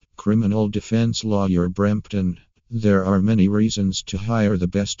Criminal defense lawyer Brampton. There are many reasons to hire the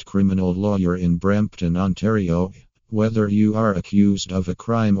best criminal lawyer in Brampton, Ontario. Whether you are accused of a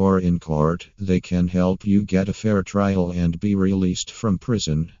crime or in court, they can help you get a fair trial and be released from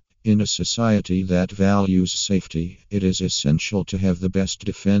prison. In a society that values safety, it is essential to have the best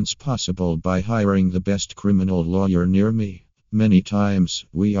defense possible by hiring the best criminal lawyer near me. Many times,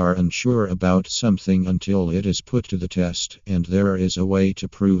 we are unsure about something until it is put to the test, and there is a way to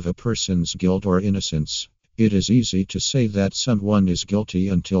prove a person's guilt or innocence. It is easy to say that someone is guilty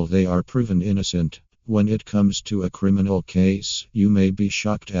until they are proven innocent. When it comes to a criminal case, you may be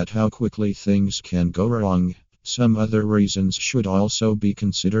shocked at how quickly things can go wrong. Some other reasons should also be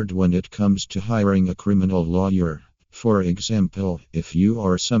considered when it comes to hiring a criminal lawyer. For example, if you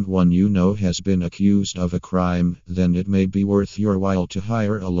or someone you know has been accused of a crime, then it may be worth your while to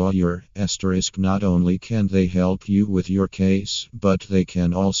hire a lawyer. Not only can they help you with your case, but they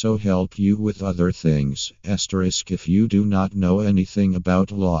can also help you with other things. If you do not know anything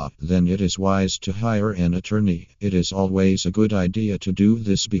about law, then it is wise to hire an attorney. It is always a good idea to do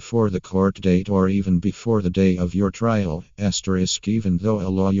this before the court date or even before the day of your trial. Even though a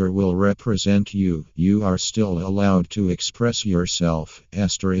lawyer will represent you, you are still allowed to express yourself.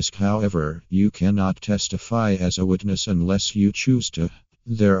 However, you cannot testify as a witness unless you choose to.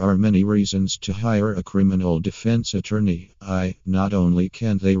 There are many reasons to hire a criminal defense attorney. Not only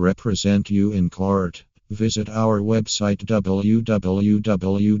can they represent you in court. Visit our website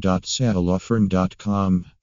www.salawfirm.com.